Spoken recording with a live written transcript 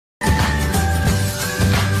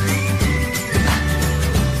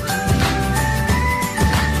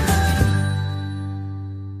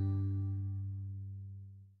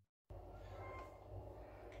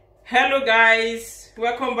Hello guys,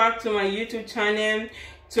 welcome back to my YouTube channel.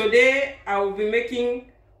 Today I will be making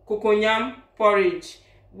cocoyam porridge.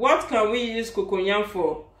 What can we use cocoyam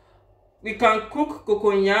for? We can cook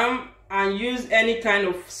cocoyam and use any kind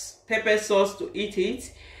of pepper sauce to eat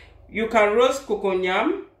it. You can roast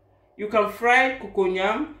cocoyam, you can fry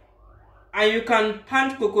cocoyam, and you can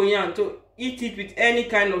pan cocoyam to eat it with any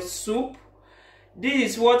kind of soup.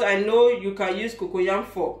 This is what I know you can use cocoyam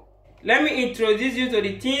for. Let me introduce you to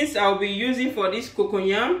the things I'll be using for this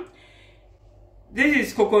cocoyam. This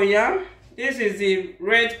is cocoyam. This is the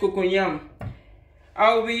red cocoyam.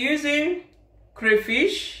 I'll be using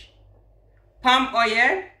crayfish, palm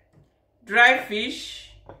oil, dry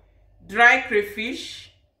fish, dry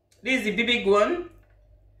crayfish. This is the big one.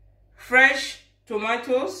 Fresh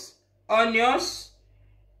tomatoes, onions,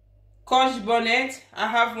 crushed bonnet. I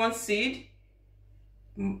have 1 seed.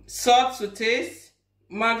 Salt to taste,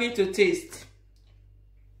 Maggi to taste.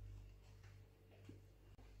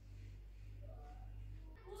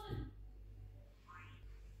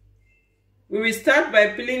 We will start by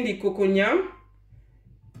peeling the cocoyam.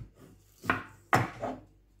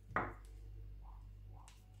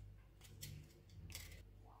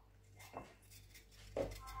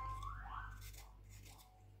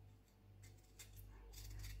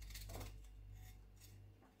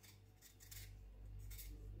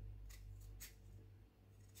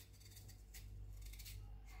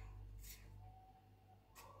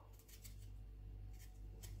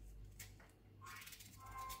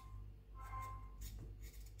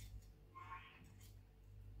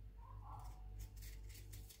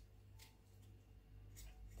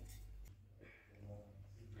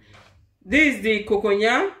 This is the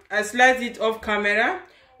cocoyam. I sliced it off camera.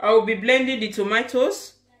 I will be blending the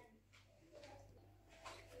tomatoes.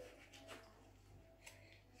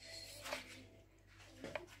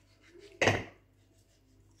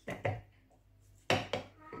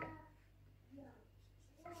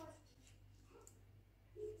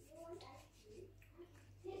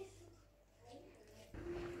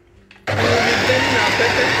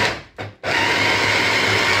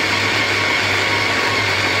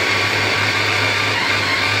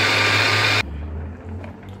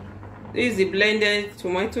 This is the blended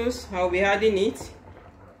tomatoes. I'll be adding it.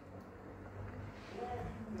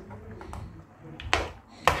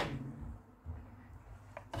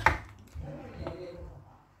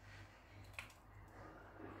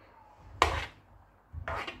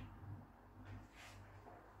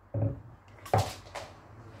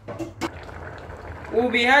 We'll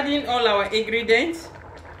be adding all our ingredients.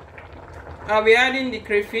 I'll be adding the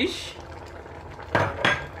crayfish,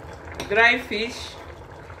 dry fish,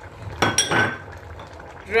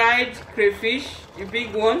 dried crayfish, the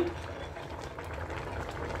big one,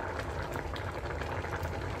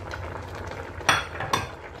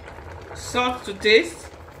 salt to taste,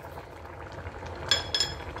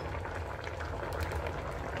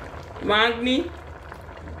 Maggi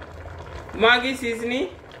seasoning,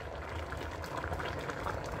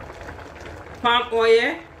 palm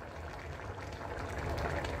oil,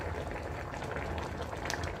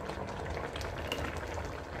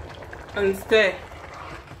 and stir.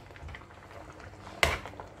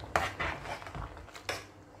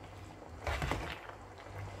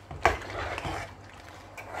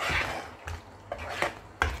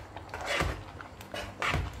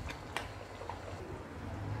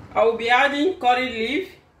 I will be adding curry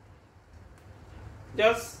leaf.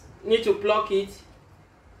 Just need to pluck it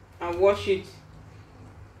and wash it.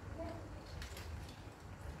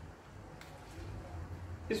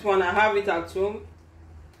 This one I have it at home.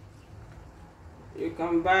 You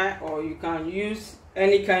can buy or you can use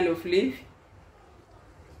any kind of leaf.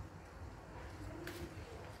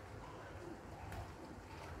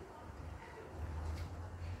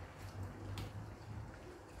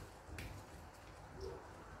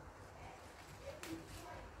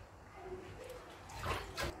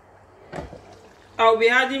 I'll be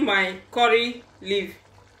adding my curry leaf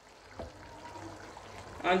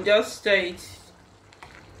and just stir it.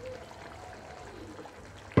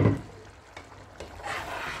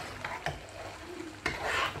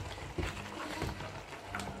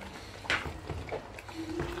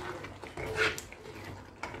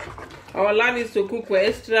 I will allow this to cook for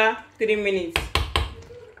extra 3 minutes.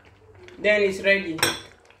 Then it's ready.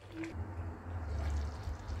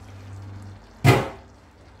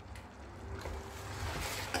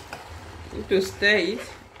 To stir it.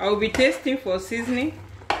 I will be tasting for seasoning.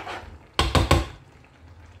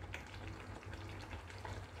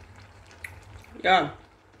 Yeah,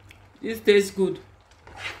 this tastes good.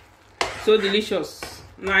 So delicious,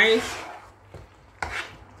 nice.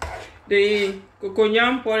 The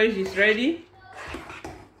Cocoyam porridge is ready.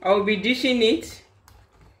 I will be dishing it.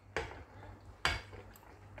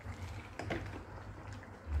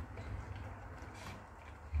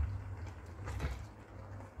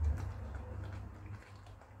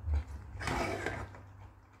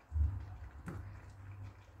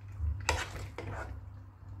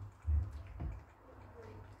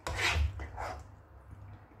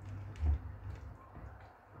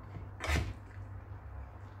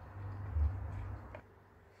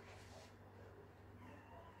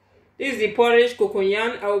 This is the porridge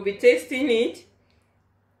cocoyam. I will be tasting it.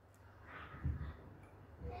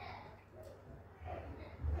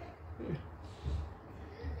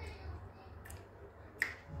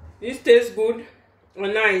 This tastes good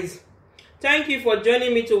and nice. Thank you for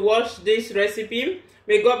joining me to watch this recipe.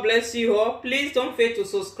 May God bless you all. Please don't forget to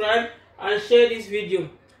subscribe and share this video.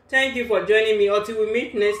 Thank you for joining me. Until we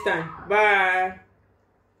meet next time. Bye.